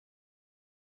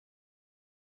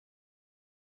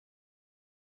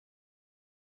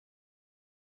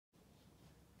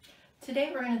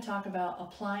Today we're going to talk about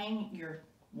applying your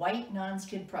white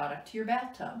non-skid product to your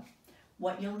bathtub.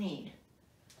 What you'll need.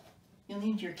 You'll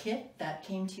need your kit that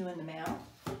came to you in the mail.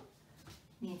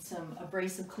 Need some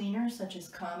abrasive cleaners such as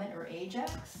Comet or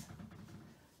Ajax.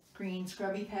 Green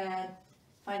scrubby pad.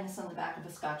 Find this on the back of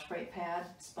a Scotch-Brite pad.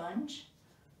 Sponge.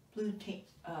 Blue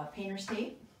painter's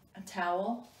tape. A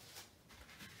towel.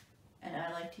 And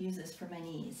I like to use this for my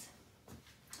knees.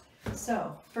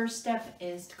 So, first step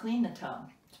is to clean the tub.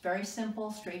 It's very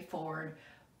simple, straightforward,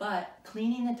 but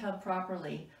cleaning the tub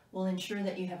properly will ensure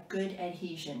that you have good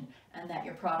adhesion and that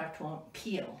your product won't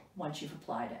peel once you've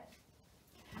applied it.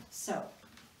 So,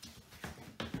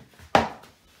 let's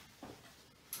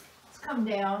come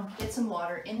down, get some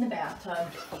water in the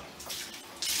bathtub,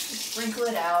 sprinkle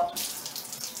it out,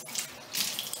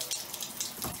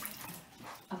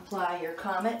 apply your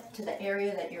Comet to the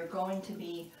area that you're going to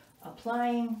be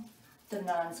applying the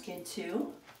non-skid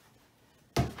to,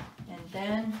 and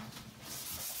then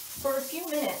for a few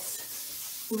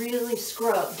minutes really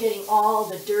scrub, getting all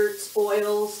the dirts,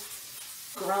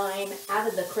 oils, grime out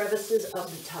of the crevices of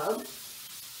the tub,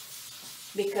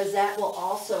 because that will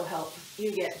also help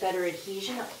you get better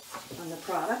adhesion on the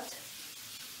product.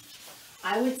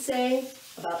 I would say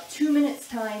about 2 minutes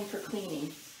time for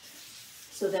cleaning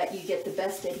so that you get the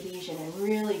best adhesion and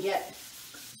really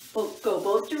go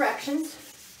both directions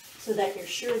so that you're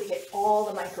sure to get all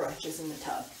the micro etches in the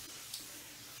tub.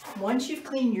 Once you've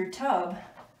cleaned your tub,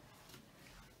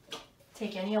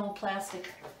 take any old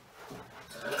plastic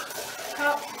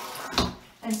cup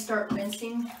and start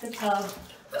rinsing the tub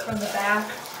from the back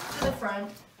to the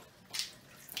front.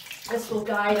 This will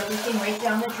guide everything right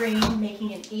down the drain,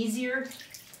 making it easier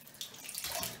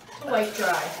to wipe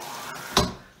dry.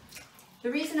 The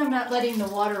reason I'm not letting the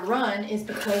water run is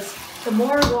because the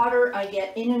more water I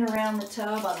get in and around the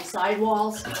tub on the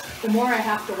sidewalls, the more I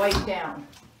have to wipe down.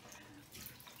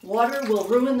 Water will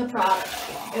ruin the product.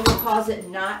 It will cause it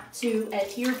not to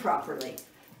adhere properly.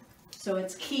 So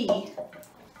it's key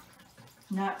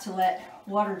not to let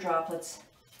water droplets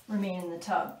remain in the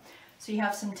tub. So you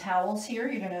have some towels here.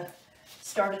 You're going to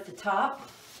start at the top.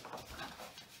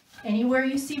 Anywhere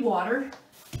you see water,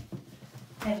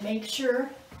 and make sure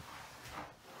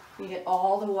you get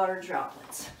all the water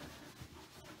droplets.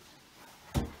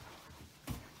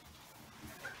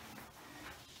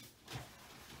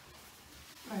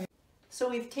 Alright. So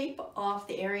we've taped off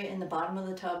the area in the bottom of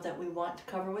the tub that we want to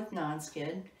cover with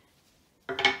non-skid.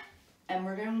 And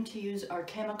we're going to use our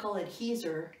chemical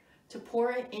adhesor to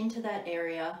pour it into that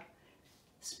area,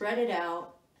 spread it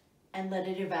out, and let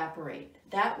it evaporate.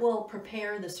 That will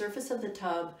prepare the surface of the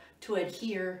tub to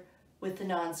adhere with the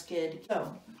non-skid.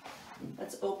 So,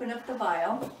 let's open up the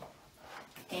vial,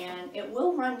 and it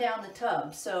will run down the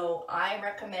tub, so I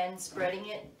recommend spreading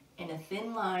it in a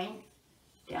thin line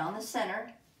down the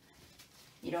center.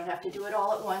 You don't have to do it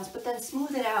all at once, but then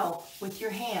smooth it out with your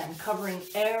hand, covering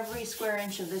every square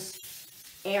inch of this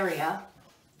area,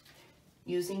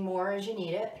 using more as you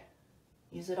need it.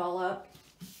 Use it all up.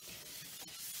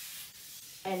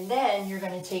 And then you're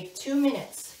going to take 2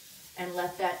 minutes and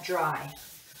let that dry.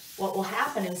 What will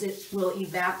happen is it will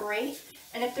evaporate,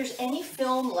 and if there's any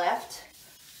film left,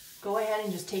 go ahead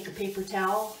and just take a paper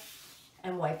towel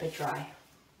and wipe it dry.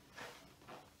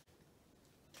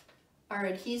 Our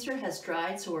adhesor has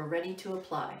dried, so we're ready to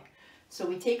apply. So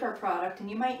we take our product, and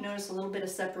you might notice a little bit of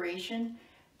separation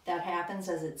that happens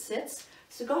as it sits.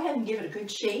 So go ahead and give it a good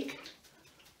shake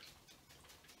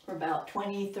for about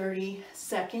 20-30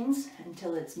 seconds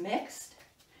until it's mixed.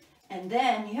 And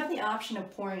then you have the option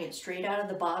of pouring it straight out of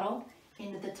the bottle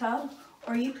into the tub,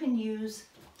 or you can use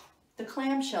the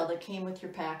clamshell that came with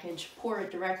your package, pour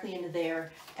it directly into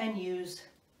there, and use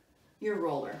your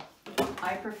roller.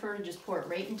 I prefer to just pour it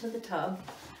right into the tub.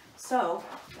 So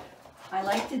I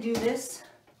like to do this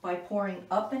by pouring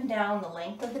up and down the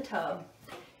length of the tub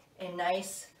in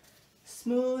nice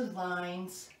smooth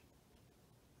lines,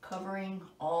 covering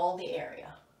all the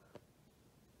area.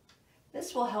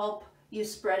 This will help you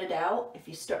spread it out. If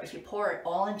you pour it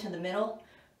all into the middle,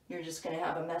 you're just going to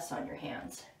have a mess on your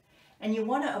hands. And you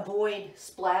want to avoid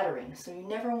splattering, so you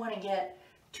never want to get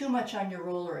too much on your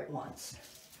roller at once.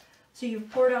 So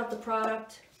you've poured out the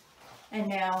product, and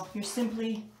now you're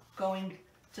simply going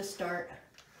to start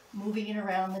moving it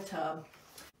around the tub.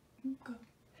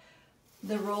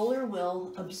 The roller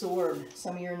will absorb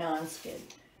some of your non-skid,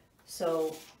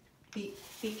 so be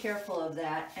careful of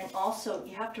that. And also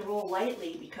you have to roll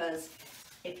lightly, because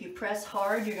if you press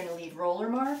hard, you're going to leave roller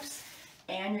marks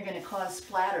and you're going to cause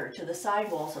splatter to the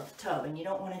sidewalls of the tub, and you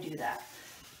don't want to do that.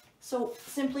 So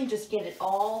simply just get it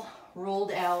all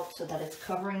rolled out so that it's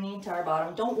covering the entire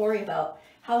bottom. Don't worry about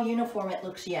how uniform it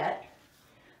looks yet.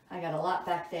 I got a lot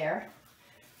back there.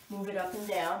 Move it up and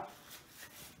down.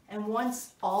 And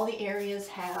once all the areas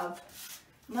have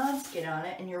non-skid on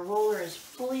it and your roller is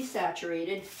fully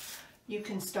saturated, you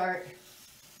can start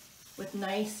with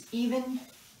nice even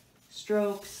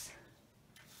strokes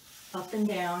up and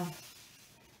down,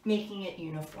 making it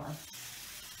uniform.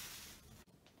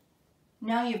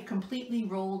 Now you've completely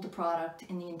rolled the product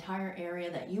in the entire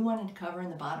area that you wanted to cover in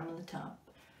the bottom of the tub.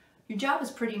 Your job is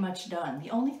pretty much done.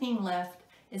 The only thing left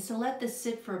is to let this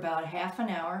sit for about half an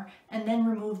hour and then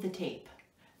remove the tape.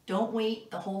 Don't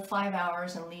wait the whole 5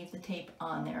 hours and leave the tape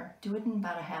on there. Do it in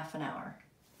about a half an hour.